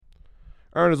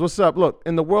Ernest, what's up? Look,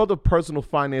 in the world of personal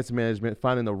finance management,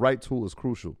 finding the right tool is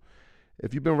crucial.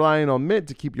 If you've been relying on Mint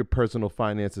to keep your personal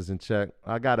finances in check,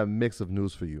 I got a mix of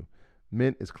news for you.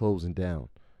 Mint is closing down.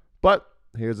 But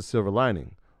here's a silver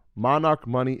lining. Monarch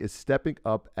Money is stepping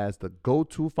up as the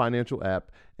go-to financial app,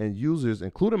 and users,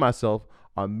 including myself,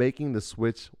 are making the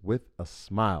switch with a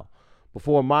smile.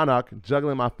 Before Monarch,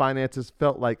 juggling my finances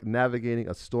felt like navigating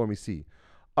a stormy sea.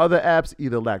 Other apps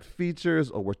either lacked features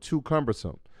or were too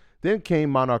cumbersome. Then came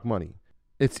Monarch Money.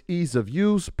 Its ease of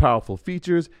use, powerful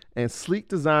features, and sleek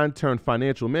design turned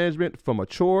financial management from a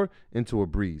chore into a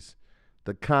breeze.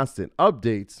 The constant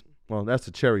updates, well, that's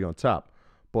the cherry on top.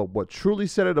 But what truly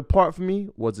set it apart for me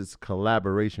was its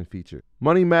collaboration feature.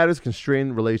 Money matters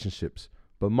constrain relationships,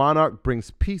 but Monarch brings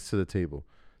peace to the table.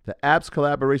 The app's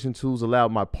collaboration tools allow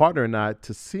my partner and I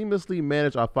to seamlessly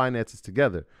manage our finances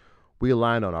together. We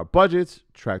aligned on our budgets,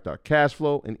 tracked our cash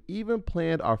flow, and even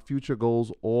planned our future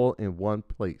goals all in one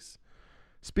place.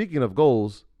 Speaking of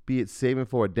goals, be it saving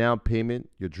for a down payment,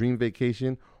 your dream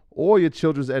vacation, or your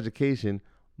children's education,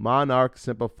 Monarch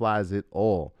simplifies it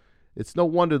all. It's no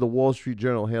wonder the Wall Street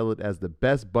Journal hailed it as the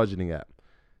best budgeting app.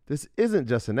 This isn't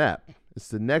just an app. It's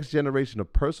the next generation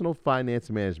of personal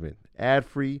finance management,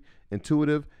 ad-free,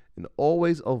 intuitive, and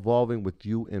always evolving with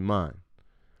you in mind.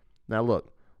 Now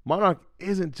look, Monarch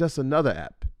isn't just another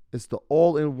app. It's the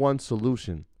all-in-one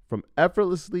solution. From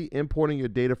effortlessly importing your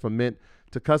data from Mint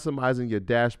to customizing your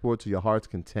dashboard to your heart's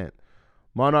content.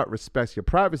 Monarch respects your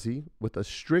privacy with a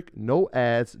strict no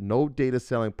ads, no data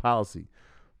selling policy.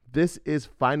 This is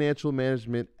financial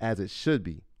management as it should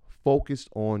be, focused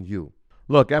on you.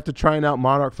 Look, after trying out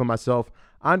Monarch for myself,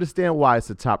 I understand why it's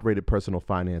the top-rated personal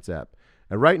finance app.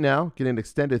 And right now, get an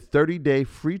extended 30-day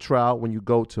free trial when you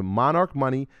go to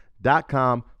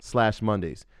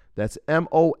monarchmoney.com/Mondays. That's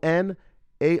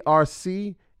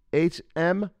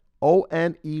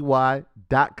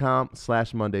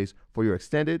monarchmoney.com/Mondays for your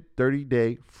extended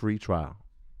 30-day free trial.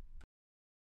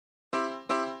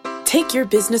 Take your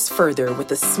business further with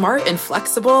the smart and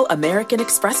flexible American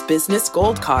Express Business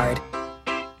Gold Card.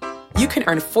 You can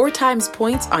earn 4 times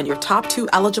points on your top 2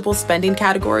 eligible spending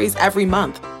categories every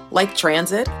month, like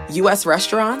transit, U.S.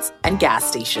 restaurants, and gas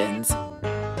stations.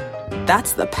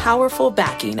 That's the powerful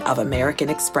backing of American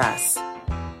Express.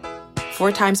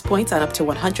 4 times points on up to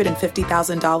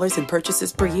 $150,000 in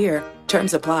purchases per year.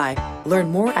 Terms apply.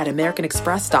 Learn more at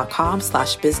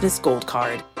americanexpress.com/business gold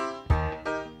card.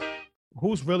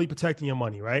 Who's really protecting your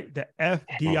money, right? The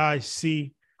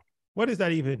FDIC. What is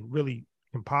that even really?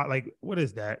 Like, what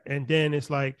is that? And then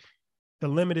it's like the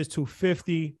limit is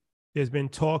 250. There's been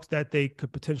talks that they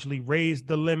could potentially raise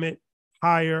the limit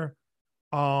higher.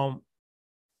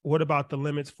 What about the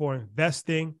limits for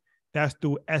investing? That's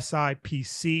through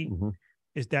SIPC. Mm-hmm.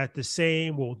 Is that the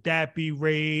same? Will that be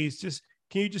raised?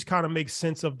 Can you just kind of make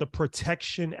sense of the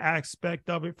protection aspect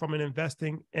of it from an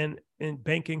investing and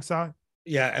banking side?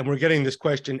 Yeah, and we're getting this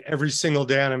question every single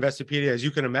day on Investopedia, as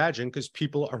you can imagine, because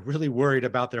people are really worried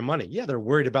about their money. Yeah, they're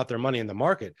worried about their money in the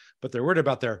market, but they're worried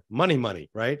about their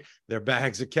money, right? Their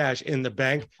bags of cash in the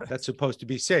bank that's supposed to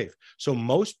be safe. So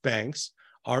most banks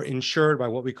are insured by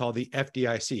what we call the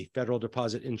FDIC, Federal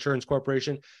Deposit Insurance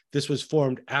Corporation. This was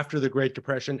formed after the Great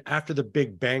Depression, after the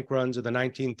big bank runs of the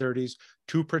 1930s,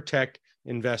 to protect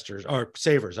investors, or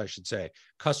savers, I should say,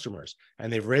 customers.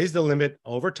 And they've raised the limit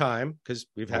over time because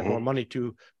we've had more money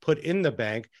to put in the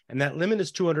bank. And that limit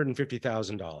is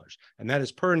 $250,000. And that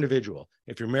is per individual.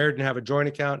 If you're married and have a joint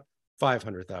account,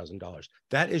 $500,000.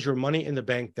 That is your money in the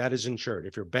bank that is insured.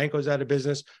 If your bank goes out of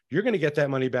business, you're going to get that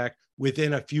money back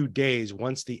within a few days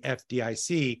once the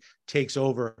FDIC takes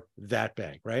over that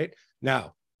bank, right?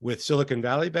 Now, with Silicon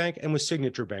Valley Bank and with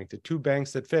Signature Bank, the 2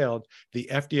 banks that failed, the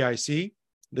FDIC,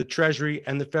 the Treasury,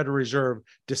 and the Federal Reserve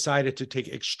decided to take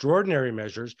extraordinary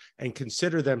measures and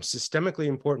consider them systemically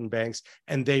important banks,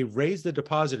 and they raised the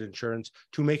deposit insurance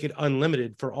to make it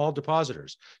unlimited for all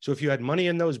depositors. So if you had money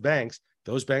in those banks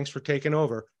were taken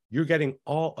over, you're getting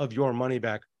all of your money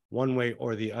back one way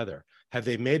or the other. Have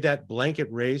they made that blanket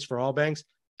raise for all banks?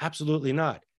 Absolutely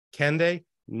not. Can they?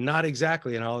 Not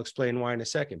exactly, and I'll explain why in a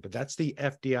second, but that's the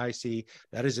FDIC.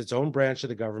 That is its own branch of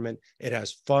the government. It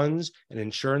has funds, an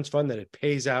insurance fund that it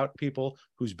pays out people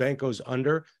whose bank goes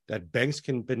under, that banks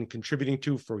can been contributing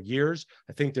to for years.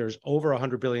 I think there's over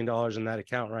 $100 billion in that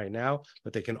account right now,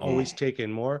 but they can always take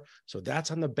in more. So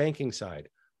that's on the banking side.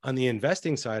 On the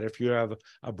investing side, if you have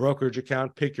a brokerage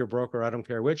account, pick your broker, I don't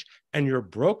care which, and your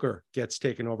broker gets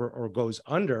taken over or goes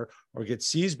under or gets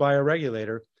seized by a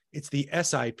regulator, it's the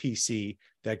SIPC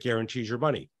that guarantees your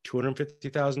money,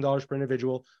 $250,000 per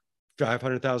individual,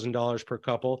 $500,000 per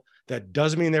couple. That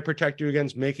doesn't mean they protect you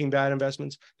against making bad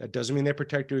investments. That doesn't mean they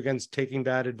protect you against taking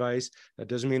bad advice. That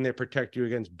doesn't mean they protect you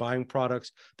against buying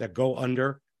products that go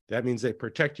under. That means they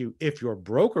protect you if your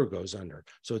broker goes under.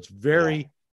 So it's very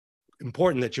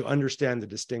important that you understand the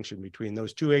distinction between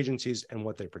those two agencies and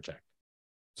what they protect.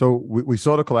 So we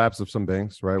saw the collapse of some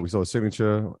banks, right? We saw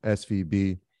Signature,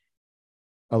 SVB.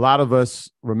 A lot of us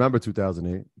remember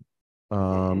 2008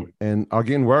 and are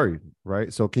getting worried,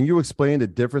 right? So can you explain the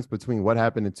difference between what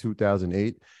happened in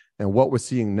 2008 and what we're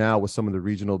seeing now with some of the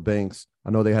regional banks?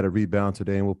 I know they had a rebound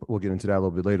today, and we'll get into that a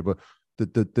little bit later, but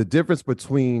the difference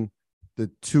between the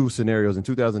two scenarios in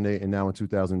 2008 and now in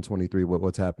 2023,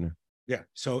 what's happening? Yeah.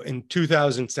 So in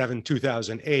 2007,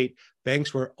 2008,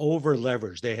 banks were over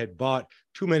leveraged. They had bought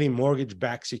too many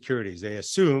mortgage-backed securities. They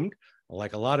assumed,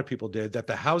 like a lot of people did, that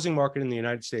the housing market in the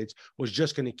United States was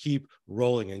just going to keep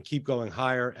rolling and keep going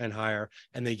higher and higher.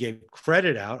 And they gave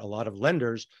credit out, a lot of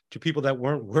lenders, to people that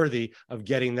weren't worthy of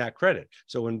getting that credit.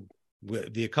 So when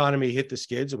the economy hit the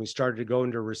skids and we started to go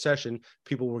into a recession,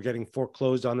 people were getting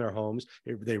foreclosed on their homes.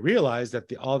 They realized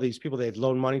that all these people they had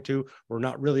loaned money to were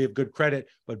not really of good credit,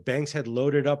 but banks had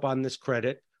loaded up on this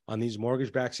credit, on these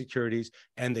mortgage-backed securities,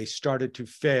 and they started to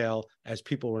fail as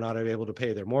people were not able to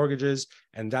pay their mortgages.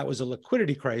 And that was a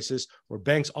liquidity crisis where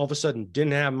banks all of a sudden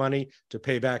didn't have money to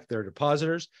pay back their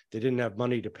depositors. They didn't have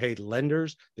money to pay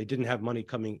lenders. They didn't have money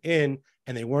coming in,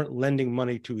 and they weren't lending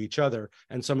money to each other.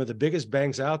 And some of the biggest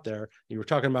banks out there, you were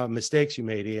talking about mistakes you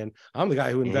made, Ian. I'm the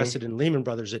guy who invested in Lehman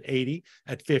Brothers at 80,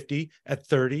 at 50, at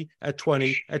 30, at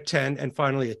 20, at 10, and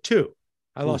finally at 2.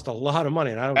 I lost a lot of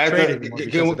money, and I don't trade anymore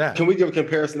because of that. Can we give a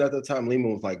comparison at the time?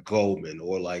 Lehman was like Goldman,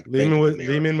 or like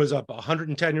Lehman was a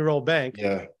 110-year-old bank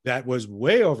that was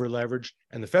way over leveraged,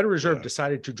 and the Federal Reserve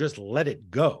decided to just let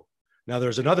it go. Now,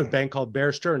 there's another bank called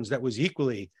Bear Stearns that was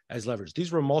equally as leveraged.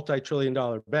 These were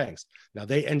multi-trillion-dollar banks. Now,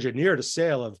 they engineered a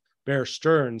sale of Bear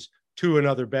Stearns to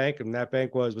another bank, and that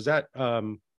bank was that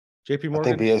J.P.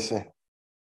 Morgan? I think BSC.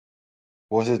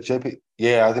 Was it JP?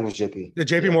 Yeah, I think it was JP. The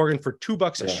J.P. Morgan for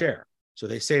 $2 a share. So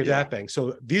they saved that bank.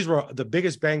 So these were the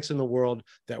biggest banks in the world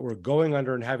that were going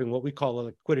under and having what we call a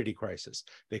liquidity crisis.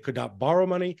 They could not borrow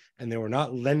money, and they were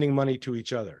not lending money to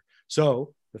each other.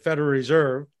 So the Federal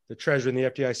Reserve, the Treasury, and the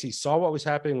FDIC saw what was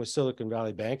happening with Silicon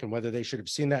Valley Bank, and whether they should have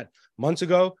seen that months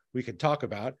ago, we could talk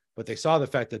about, but they saw the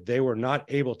fact that they were not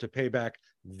able to pay back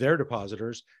their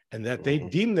depositors, and that they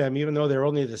deemed them, even though they're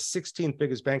only the 16th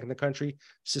biggest bank in the country,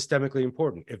 systemically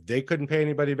important. If they couldn't pay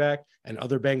anybody back and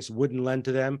other banks wouldn't lend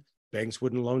to them, banks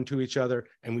wouldn't loan to each other,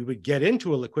 and we would get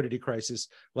into a liquidity crisis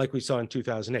like we saw in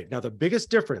 2008. Now, the biggest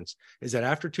difference is that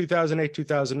after 2008,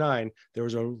 2009, there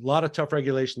was a lot of tough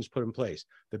regulations put in place.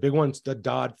 The big one's the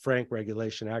Dodd-Frank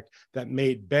Regulation Act that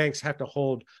made banks have to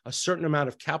hold a certain amount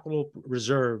of capital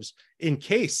reserves in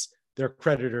case their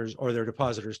creditors or their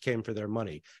depositors came for their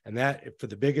money. And that, for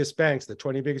the biggest banks, the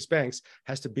 20 biggest banks,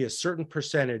 has to be a certain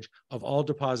percentage of all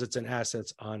deposits and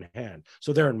assets on hand.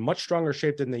 So they're in much stronger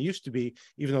shape than they used to be.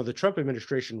 Even though the Trump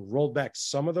administration rolled back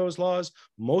some of those laws,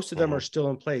 most of them are still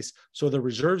in place. So the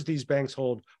reserves these banks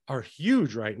hold are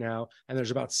huge right now. And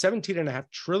there's about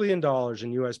 $17.5 trillion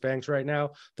in US banks right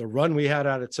now. The run we had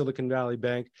out at Silicon Valley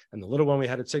Bank and the little one we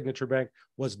had at Signature Bank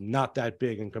was not that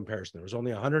big in comparison. There was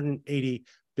only $180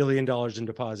 billion in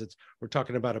deposits. We're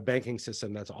talking about a banking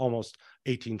system that's almost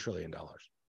 $18 trillion.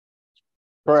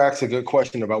 Per asked a good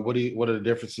question about what are the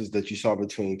differences that you saw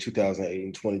between 2008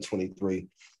 and 2023.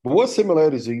 But what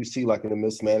similarities do you see, like, in the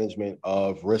mismanagement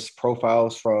of risk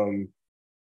profiles from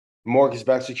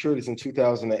mortgage-backed securities in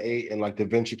 2008 and like the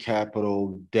venture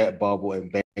capital, debt bubble,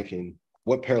 and banking?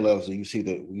 What parallels do you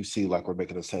see like we're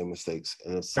making the same mistakes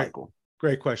in this cycle?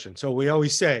 Great question. So we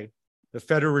always say the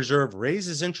Federal Reserve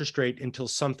raises interest rate until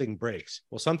something breaks.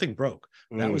 Well, something broke.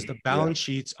 That was the balance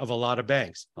sheets of a lot of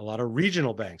banks, a lot of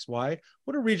regional banks. Why?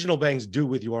 What do regional banks do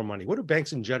with your money? What do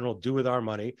banks in general do with our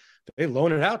money? They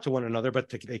loan it out to one another, but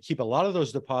they keep a lot of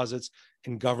those deposits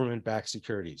in government-backed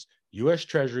securities, U.S.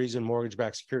 Treasuries and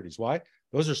mortgage-backed securities. Why?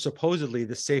 Those are supposedly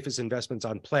the safest investments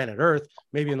on planet Earth,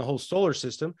 maybe in the whole solar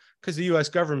system, because the U.S.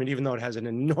 government, even though it has an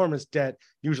enormous debt,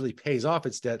 usually pays off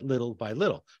its debt little by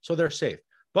little. So they're safe.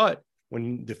 But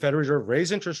when the Federal Reserve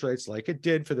raised interest rates like it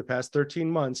did for the past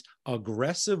 13 months,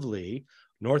 aggressively,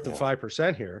 north of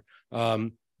 5% here,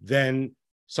 then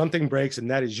something breaks,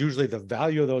 and that is usually the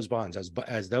value of those bonds.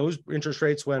 As those interest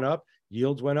rates went up,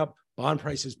 yields went up, bond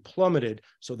prices plummeted.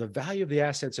 So the value of the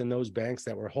assets in those banks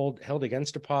that were held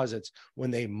against deposits,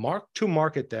 when they mark to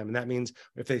market them, and that means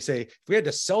if they say, if we had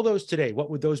to sell those today, what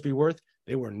would those be worth?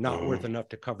 They were not worth enough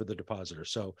to cover the depositor.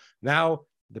 So now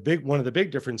One of the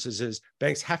big differences is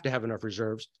banks have to have enough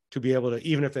reserves to be able to,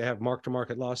 even if they have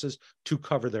mark-to-market losses, to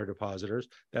cover their depositors.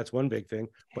 That's one big thing.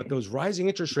 But those rising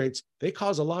interest rates, they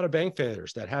cause a lot of bank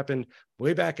failures. That happened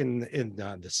way back in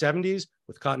the 70s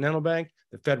with Continental Bank.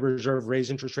 The Fed Reserve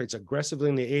raised interest rates aggressively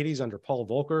in the 80s under Paul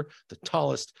Volcker, the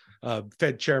tallest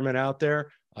Fed chairman out there,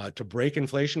 to break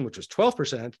inflation, which was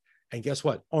 12%. And guess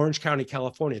what? Orange County,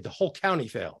 California, the whole county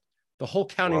failed. The whole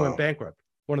county went bankrupt.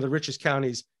 One of the richest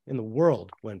counties in the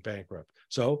world went bankrupt.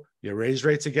 So you raised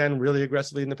rates again really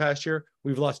aggressively in the past year.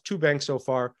 We've lost 2 banks so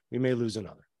far. We may lose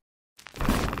another.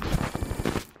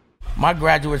 My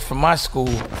graduates from my school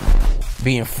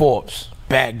being Forbes,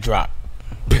 bag drop.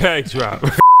 Bag drop.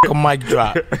 A mic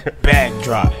drop. Bag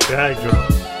drop. Bag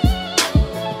drop.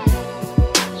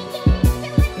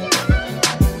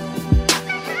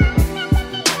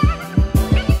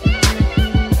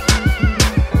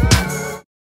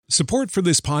 Support for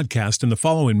this podcast and the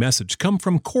following message come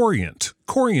from Corient.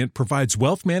 Corient provides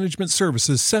wealth management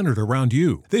services centered around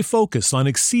you. They focus on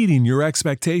exceeding your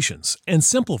expectations and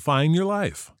simplifying your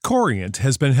life. Corient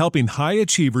has been helping high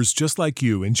achievers just like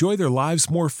you enjoy their lives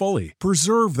more fully,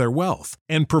 preserve their wealth,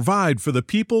 and provide for the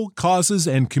people, causes,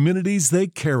 and communities they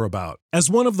care about. As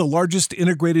one of the largest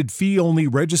integrated fee-only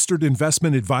registered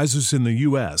investment advisors in the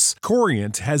U.S.,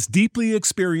 Corient has deeply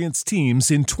experienced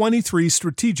teams in 23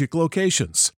 strategic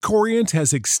locations. Corient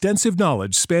has extensive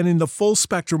knowledge spanning the full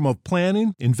spectrum of planning,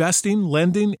 investing,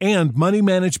 lending, and money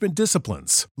management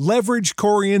disciplines. Leverage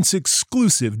Corient's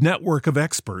exclusive network of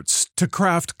experts to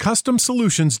craft custom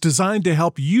solutions designed to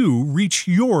help you reach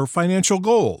your financial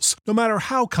goals, no matter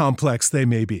how complex they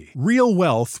may be. Real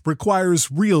wealth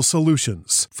requires real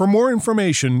solutions. For more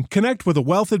information, connect with a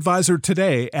wealth advisor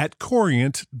today at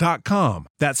Corient.com.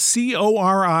 That's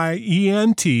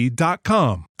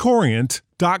Corient.com.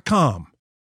 Corient.com.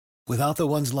 Without the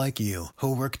ones like you,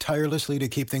 who work tirelessly to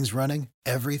keep things running,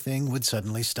 everything would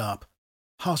suddenly stop.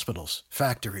 Hospitals,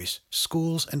 factories,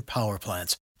 schools, and power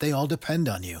plants, they all depend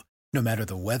on you. No matter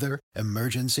the weather,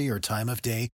 emergency, or time of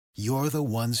day, you're the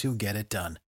ones who get it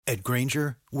done. At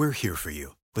Grainger, we're here for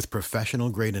you with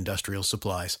professional-grade industrial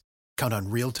supplies. Count on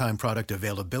real-time product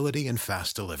availability and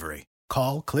fast delivery.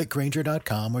 Call, click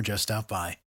Grainger.com, or just stop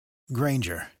by.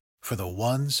 Grainger, for the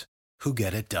ones who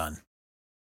get it done.